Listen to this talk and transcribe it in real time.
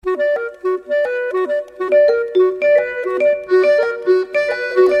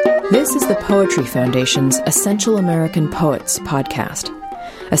This is the Poetry Foundation's Essential American Poets podcast.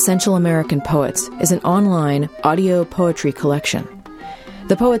 Essential American Poets is an online audio poetry collection.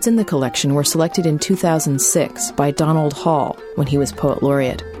 The poets in the collection were selected in 2006 by Donald Hall when he was Poet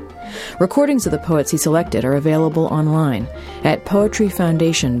Laureate. Recordings of the poets he selected are available online at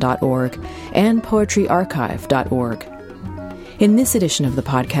poetryfoundation.org and poetryarchive.org. In this edition of the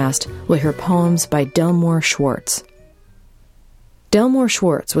podcast, we'll hear poems by Delmore Schwartz. Delmore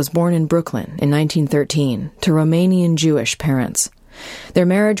Schwartz was born in Brooklyn in 1913 to Romanian Jewish parents. Their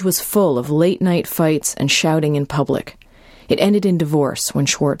marriage was full of late-night fights and shouting in public. It ended in divorce when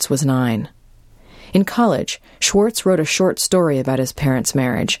Schwartz was 9. In college, Schwartz wrote a short story about his parents'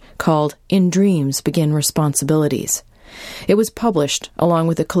 marriage called In Dreams Begin Responsibilities. It was published along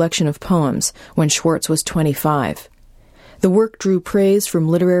with a collection of poems when Schwartz was 25. The work drew praise from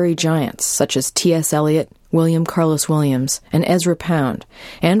literary giants such as T.S. Eliot, William Carlos Williams, and Ezra Pound,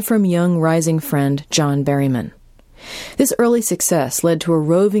 and from young rising friend John Berryman. This early success led to a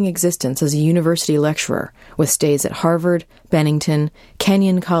roving existence as a university lecturer, with stays at Harvard, Bennington,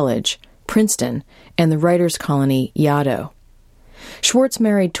 Kenyon College, Princeton, and the writers' colony Yaddo. Schwartz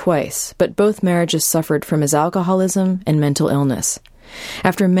married twice, but both marriages suffered from his alcoholism and mental illness.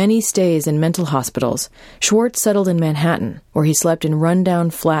 After many stays in mental hospitals, Schwartz settled in Manhattan, where he slept in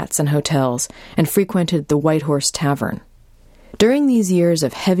run-down flats and hotels and frequented the White Horse Tavern. During these years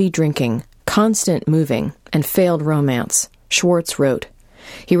of heavy drinking, constant moving, and failed romance, Schwartz wrote.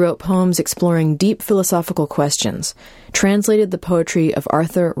 He wrote poems exploring deep philosophical questions, translated the poetry of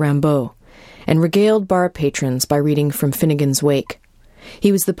Arthur Rimbaud, and regaled bar patrons by reading from Finnegan's Wake.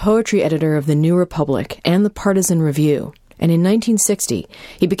 He was the poetry editor of the New Republic and the Partisan Review, and in 1960,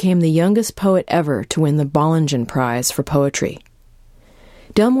 he became the youngest poet ever to win the Bollingen Prize for Poetry.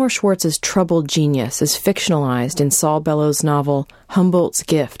 Delmore Schwartz's troubled genius is fictionalized in Saul Bellows' novel Humboldt's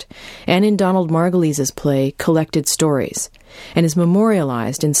Gift and in Donald Margulies's play Collected Stories, and is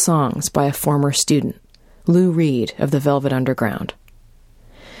memorialized in songs by a former student, Lou Reed of the Velvet Underground.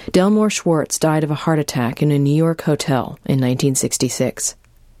 Delmore Schwartz died of a heart attack in a New York hotel in 1966.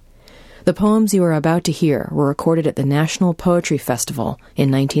 The poems you are about to hear were recorded at the National Poetry Festival in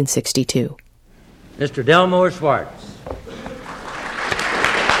 1962. Mr. Delmore Schwartz.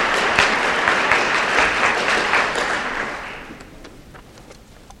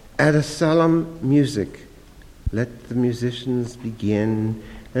 At a solemn music, let the musicians begin.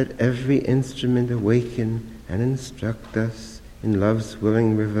 Let every instrument awaken and instruct us in love's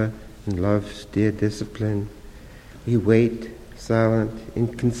willing river and love's dear discipline. We wait, silent,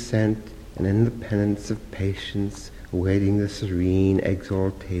 in consent and in the penance of patience, awaiting the serene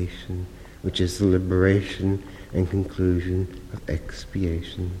exaltation, which is the liberation and conclusion of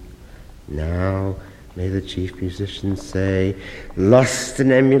expiation. Now may the chief musician say, lust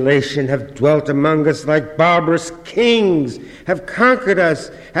and emulation have dwelt among us like barbarous kings, have conquered us,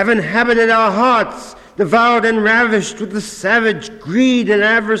 have inhabited our hearts, devoured and ravished with the savage greed and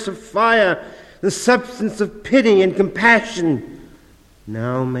avarice of fire, the substance of pity and compassion.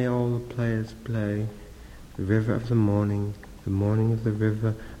 Now may all the players play, the river of the morning of the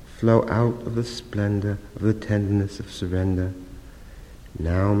river, flow out of the splendor of the tenderness of surrender.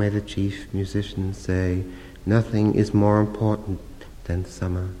 Now may the chief musician say, nothing is more important than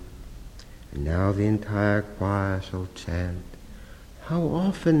summer. And now the entire choir shall chant, how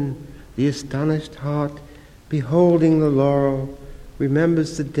often the astonished heart, beholding the laurel,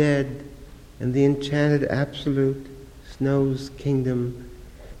 remembers the dead and the enchanted absolute, snow's kingdom,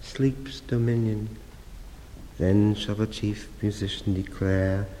 sleep's dominion. Then shall the chief musician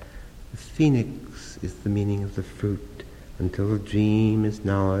declare, the phoenix is the meaning of the fruit, until the dream is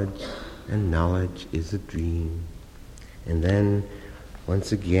knowledge, and knowledge is a dream. And then,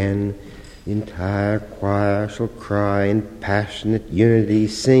 once again, the entire choir shall cry in passionate unity,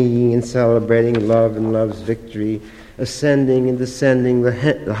 singing and celebrating love and love's victory, ascending and descending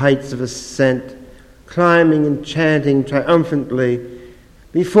the heights of ascent, climbing and chanting triumphantly.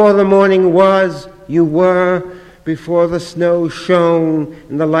 Before the morning was, you were. Before the snow shone,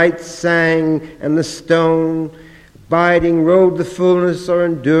 and the light sang, and the stone, abiding, rode the fullness or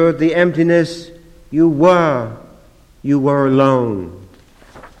endured the emptiness, you were. You were alone.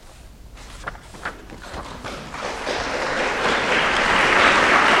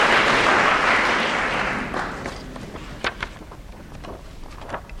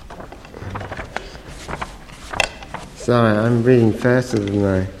 Sorry, I'm reading faster than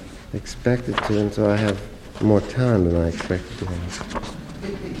I expected to, and so I have more time than I expected to have.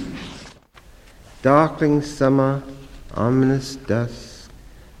 Darkling summer, ominous dusk,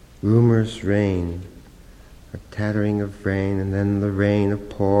 rumors reign. a tattering of rain, and then the rain a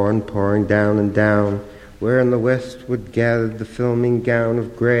pour and pouring down and down, where in the westward gathered the filming gown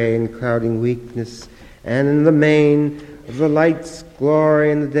of grey and clouding weakness, and in the main of the light's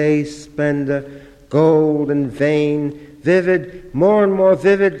glory and the day's splendor, gold and vain, vivid, more and more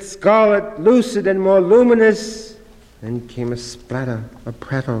vivid, scarlet, lucid and more luminous. Then came a splatter, a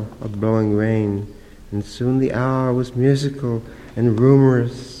prattle, a blowing rain, and soon the hour was musical and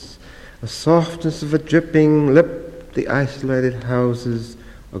rumorous. A softness of a dripping lip, the isolated houses,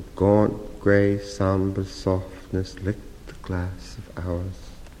 a gaunt, grey, sombre softness licked the glass of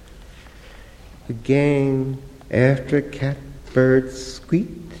ours. Again, after a catbird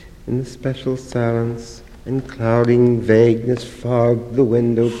squeaked in the special silence, and clouding vagueness fogged the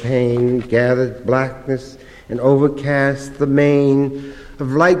window pane, gathered blackness and overcast the main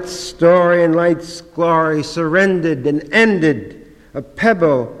of light's story and light's glory, surrendered and ended, a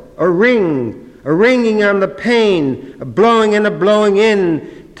pebble, a ringing on the pane, a blowing and a blowing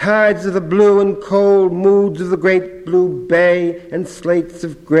in, tides of the blue and cold, moods of the great blue bay and slates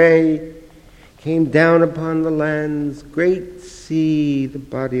of grey, came down upon the land's great sea, the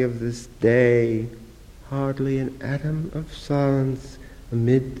body of this day. Hardly an atom of silence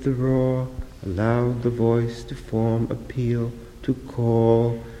amid the roar allowed the voice to form appeal, to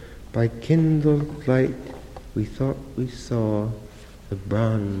call. By kindled light we thought we saw the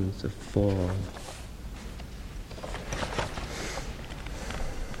bronze of fall.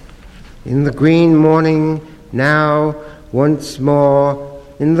 In the green morning now once more,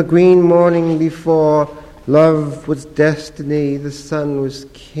 in the green morning before, love was destiny, the sun was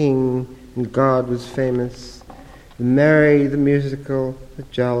king, and God was famous. The merry, the musical, the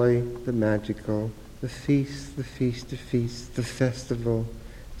jolly, the magical, the feast, the feast of feasts, the festival,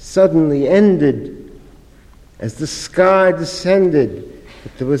 suddenly ended as the sky descended,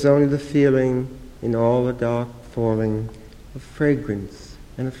 but there was only the feeling in all the dark falling of fragrance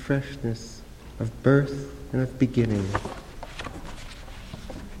and of freshness, of birth and of beginning.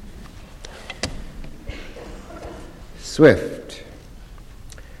 Swift.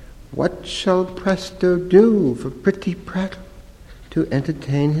 What shall Presto do for pretty prattle to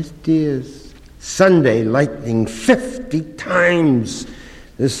entertain his dears? Sunday lightning 50 times.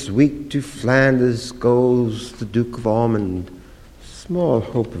 This week to Flanders goes the Duke of Ormond. Small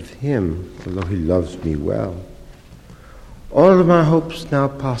hope of him, although he loves me well. All of my hopes now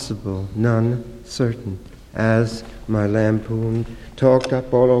possible, none certain, as my lampoon, talked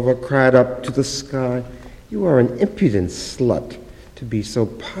up all over, cried up to the sky, "You are an impudent slut to be so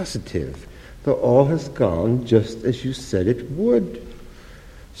positive, though all has gone just as you said it would.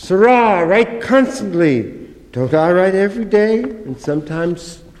 Sirrah, write constantly. Don't I write every day, and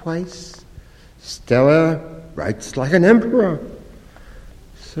sometimes twice? Stella writes like an emperor.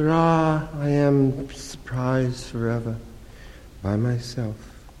 Sirrah, I am surprised forever, by myself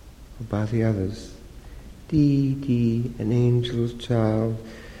or by the others. Dee, an angel's child,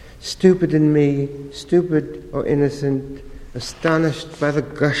 stupid in me, stupid or innocent, astonished by the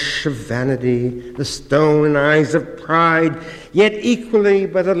gush of vanity, the stone eyes of pride, yet equally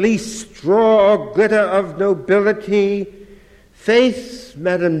by the least straw or glitter of nobility. Faith,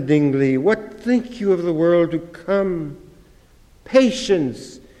 Madam Dingley, what think you of the world to come?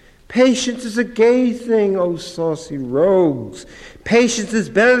 Patience. Patience is a gay thing, O saucy rogues. Patience is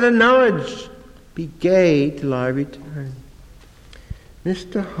better than knowledge. Be gay till I return.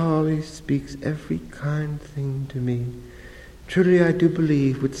 Mr. Harley speaks every kind thing to me. Truly I do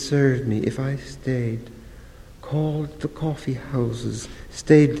believe would serve me if I stayed. Called at the coffee houses,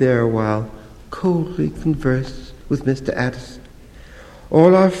 stayed there a while, coldly conversed with Mr. Addison.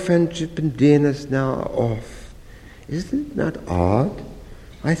 All our friendship and dearness now are off. Isn't it not odd?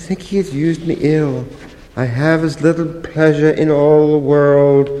 I think he has used me ill. I have as little pleasure in all the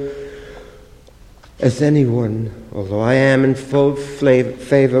world as anyone, although I am in full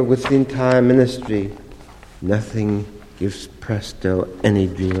favor with the entire ministry. Nothing gives Presto any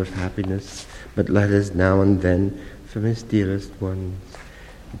dream of happiness but letters now and then from his dearest ones.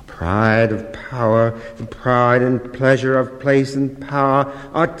 The pride of power, the pride and pleasure of place and power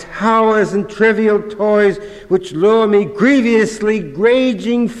are towers and trivial toys which lure me grievously,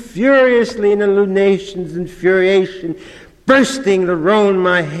 raging furiously in illuminations and infuriation, bursting to roam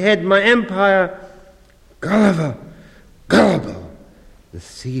my head, my empire. Gulliver, gullible, the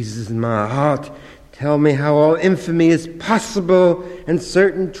seizes in my heart tell me how all infamy is possible and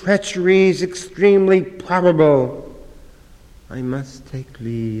certain treacheries extremely probable. I must take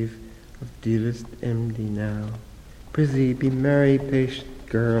leave of dearest MD now. Prithee, be merry, patient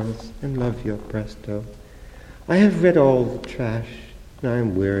girls, and love your Presto. I have read all the trash, and I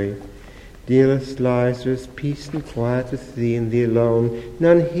am weary. Dearest lies, there is peace and quiet with thee and thee alone.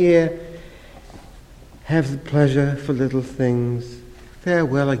 None here have the pleasure for little things.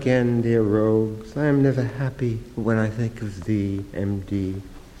 Farewell again, dear rogues. I am never happy when I think of thee, M.D.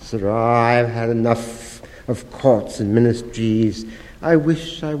 Sirrah, I have had enough of courts and ministries. I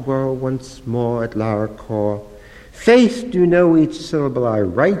wish I were once more at Laracor. Faith, do you know each syllable I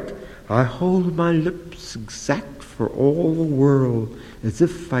write? I hold my lips exact for all the world, as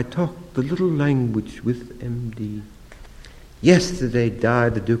if I talked the little language with M.D. Yesterday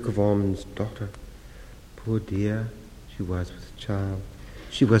died the Duke of Ormond's daughter. Poor dear, she was with child.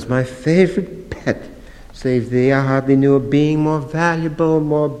 She was my favorite pet. Save thee, I hardly knew a being more valuable,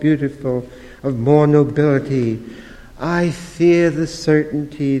 more beautiful, of more nobility. I fear the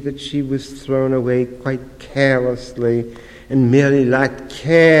certainty that she was thrown away quite carelessly and merely lacked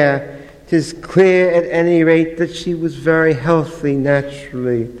care. 'Tis clear at any rate that she was very healthy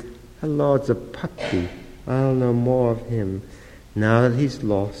naturally. Her lord's a puppy. I'll know more of him. Now that he's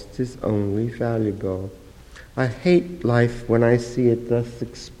lost his only valuable. I hate life when I see it thus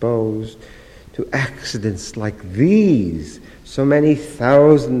exposed to accidents like these. So many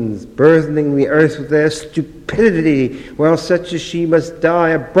thousands burdening the earth with their stupidity, while such as she must die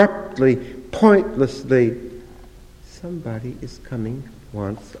abruptly, pointlessly. Somebody is coming,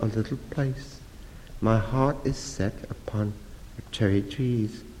 wants a little place. My heart is set upon the cherry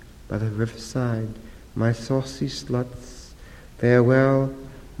trees by the riverside, my saucy sluts. Farewell,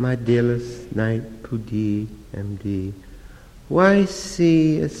 my dearest knight, Pudee, M.D. Why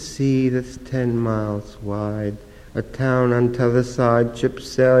see a sea that's 10 miles wide, a town on t'other side, ships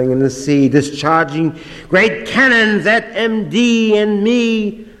sailing in the sea, discharging great cannons at M.D. and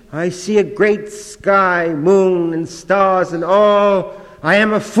me. I see a great sky, moon, and stars, and all. I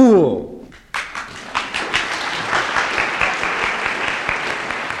am a fool.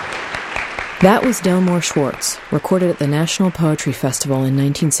 That was Delmore Schwartz, recorded at the National Poetry Festival in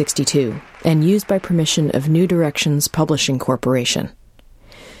 1962, and used by permission of New Directions Publishing Corporation.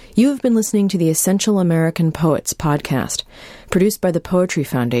 You have been listening to the Essential American Poets podcast, produced by the Poetry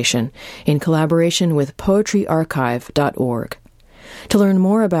Foundation in collaboration with poetryarchive.org. To learn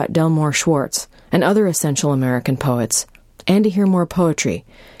more about Delmore Schwartz and other Essential American poets, and to hear more poetry,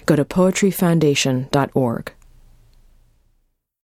 go to poetryfoundation.org.